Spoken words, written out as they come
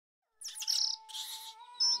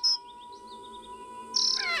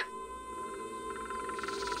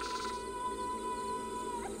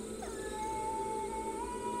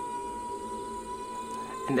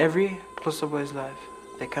In every Xhosa boy's life,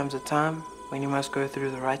 there comes a time when he must go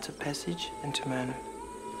through the rites of passage into manhood.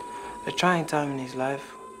 A trying time in his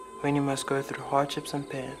life when he must go through hardships and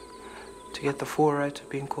pain to get the full right of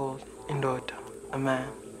being called indoda, a man.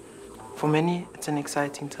 For many, it's an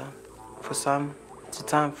exciting time. For some, it's a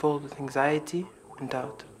time filled with anxiety and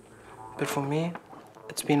doubt. But for me,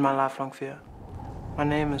 it's been my lifelong fear. My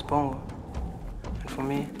name is Bongo, and for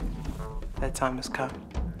me, that time has come.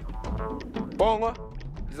 Bongo,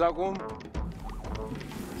 Zagum.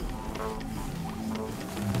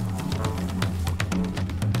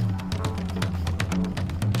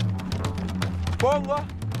 Bongo,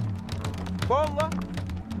 Bongo,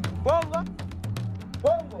 Bongo,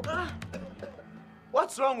 Bongo.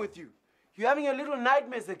 What's wrong with you? You're having your little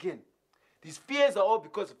nightmares again. These fears are all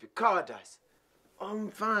because of your cowardice. I'm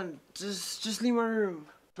fine. Just leave my room.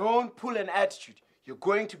 Don't pull an attitude. You're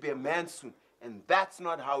going to be a man soon, and that's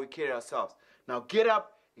not how we carry ourselves. Now get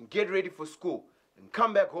up and get ready for school, and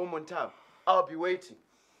come back home on time. I'll be waiting.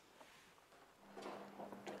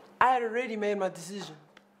 I had already made my decision.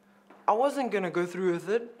 I wasn't gonna go through with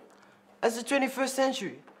it. It's the 21st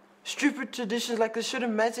century. Stupid traditions like this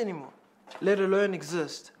shouldn't matter anymore, let alone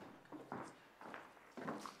exist.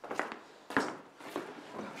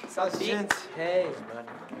 Gents. Hey, man.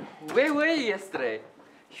 Where were you yesterday?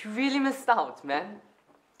 You really missed out, man.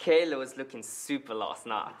 Kayla was looking super last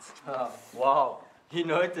night. Oh, wow. He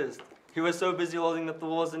noticed. He was so busy holding up the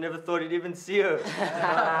walls and never thought he'd even see her.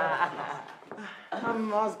 I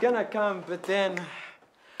was gonna come, but then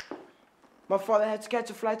my father had to catch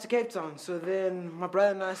a flight to Cape Town. So then my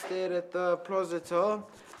brother and I stayed at the Plaza Hotel.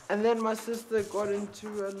 And then my sister got into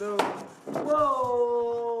a little...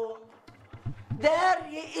 Whoa! There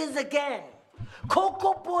he is again.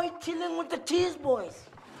 Coco boy chilling with the cheese boys.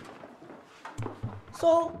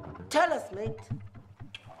 So, tell us, mate.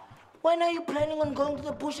 When are you planning on going to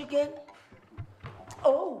the bush again?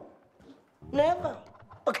 Oh, never.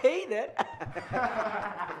 Okay, then.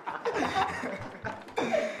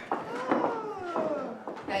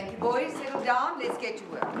 Thank you, boys. Settle down. Let's get to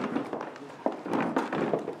work.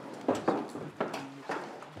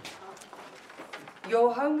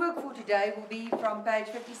 Your homework for today will be from page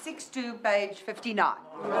 56 to page 59.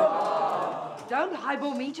 Don't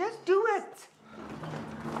highball me, just do it.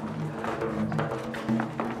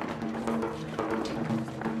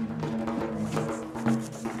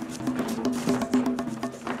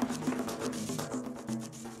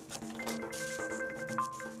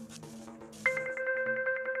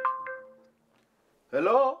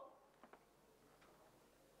 Hello?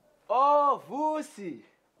 Oh, Vusi.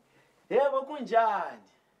 Yebo kunjani?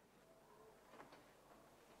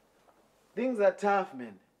 Things are tough,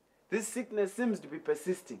 man. This sickness seems to be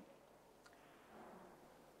persisting.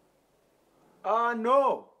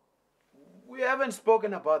 No. We haven't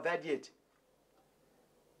spoken about that yet.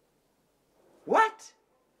 What?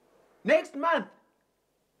 Next month?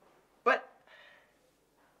 But...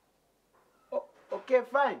 Oh, okay,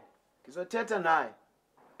 fine. Kizothetha naye.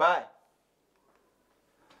 Bye.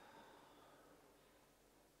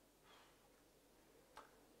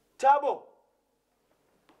 Tabo.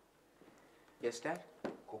 Yes, Dad?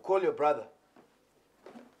 Go call your brother.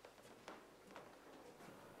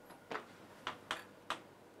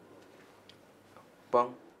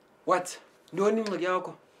 Bong. What? Ndoni mngxaki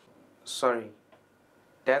yakho? Sorry.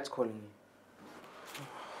 Dad's calling me.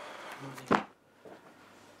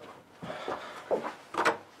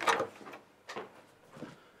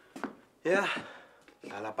 Yeah.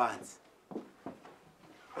 Lala pants.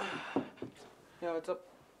 Yeah, what's up?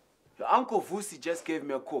 Your uncle Vusi just gave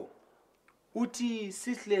me a call. Uti,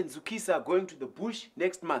 Sihle and Zukisa are going to the bush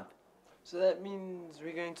next month. So that means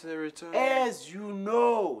we're going to the return? As you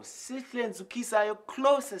know, Sihle and Zukisa are your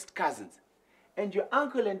closest cousins. And your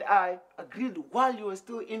uncle and I agreed while you were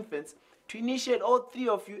still infants to initiate all three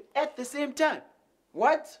of you at the same time.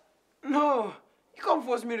 What? No, you can't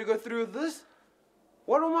force me to go through with this.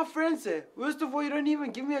 What will my friends say? Worst of all, you don't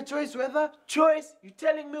even give me a choice whether... Choice? You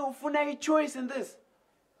telling me ufuna a choice in this?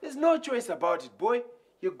 There's no choice about it, boy.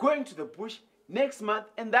 You're going to the bush next month,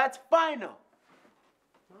 and that's final.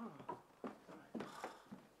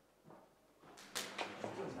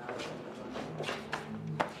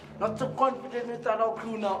 Not so confident with our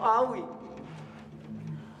crew now, are we?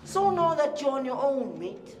 So now that you're on your own,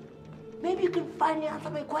 mate, maybe you can finally answer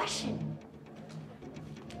my question.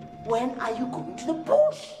 When are you going to the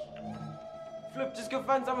bush? Flip, just go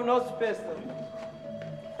find someone else to pass them.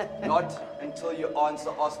 Not until you answer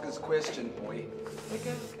Oscar's question, boy.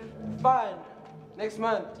 Okay. Fine. Next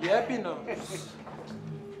month. You happy now?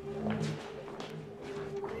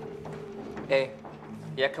 Hey,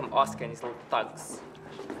 here come Oscar and his little thugs.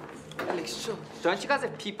 Alex, chill. Don't you guys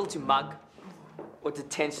have people to mug? Or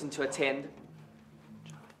detention to attend?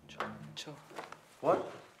 Chill.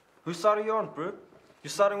 What? Whose side are you on, bro?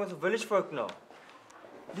 You're siding with the village folk now.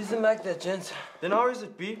 It isn't like that, gents. Then how is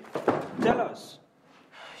it, B? Tell us.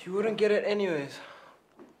 You wouldn't get it anyways.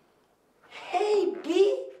 Hey,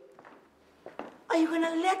 B. Are you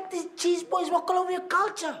gonna let these cheese boys walk all over your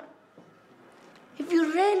culture? If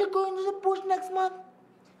you're really going to the bush next month,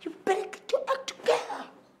 you better get your act together.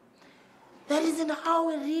 That isn't how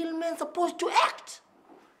a real man's supposed to act.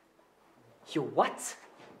 You what?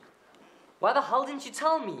 Why the hell didn't you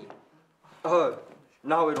tell me? Oh,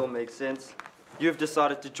 now it all makes sense. You've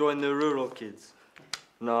decided to join the rural kids.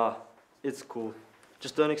 Nah, it's cool.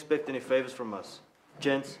 Just don't expect any favors from us.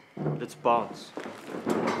 Gents, let's bounce.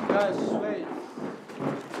 Guys, wait.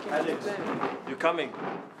 Alex, you're coming.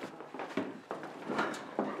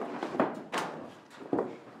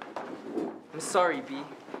 I'm sorry, B.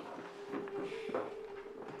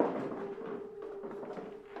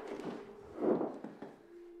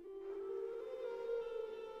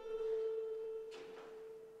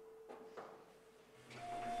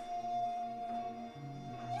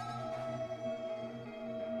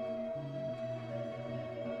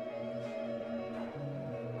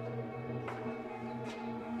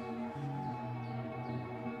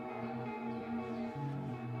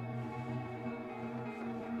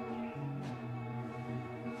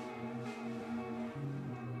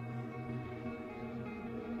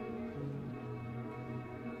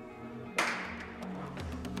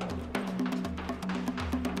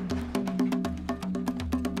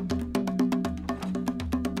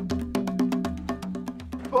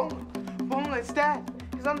 Boom, it's Dad.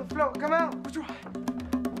 He's on the floor. Come out. What's wrong?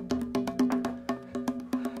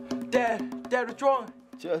 Dad, what's wrong?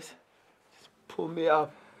 Just pull me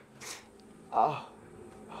up.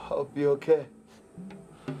 I'll be okay.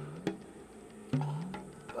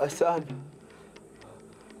 My son,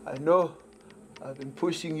 I know I've been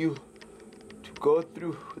pushing you to go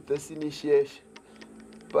through with this initiation,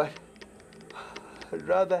 but I'd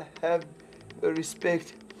rather have your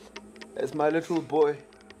respect as my little boy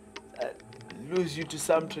than lose you to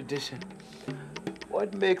some tradition.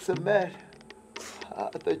 What makes a man are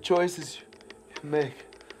the choices you make.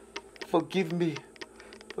 Forgive me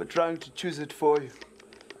for trying to choose it for you.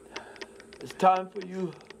 It's time for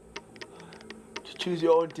you to choose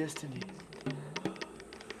your own destiny.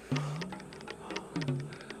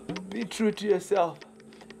 Be true to yourself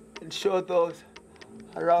and show those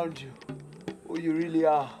around you who you really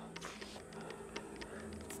are.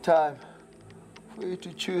 It's time for you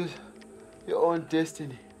to choose your own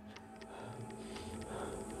destiny.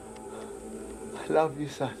 I love you,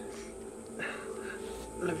 son.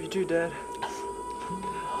 Love you too, Dad.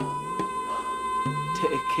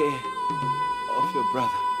 Take care of your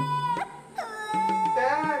brother.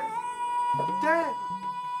 Dad! Dad!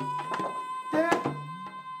 Dad!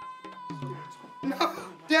 No!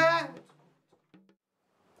 Dad!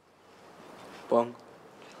 Bong,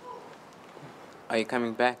 are you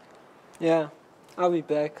coming back? Yeah, I'll be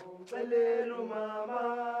back.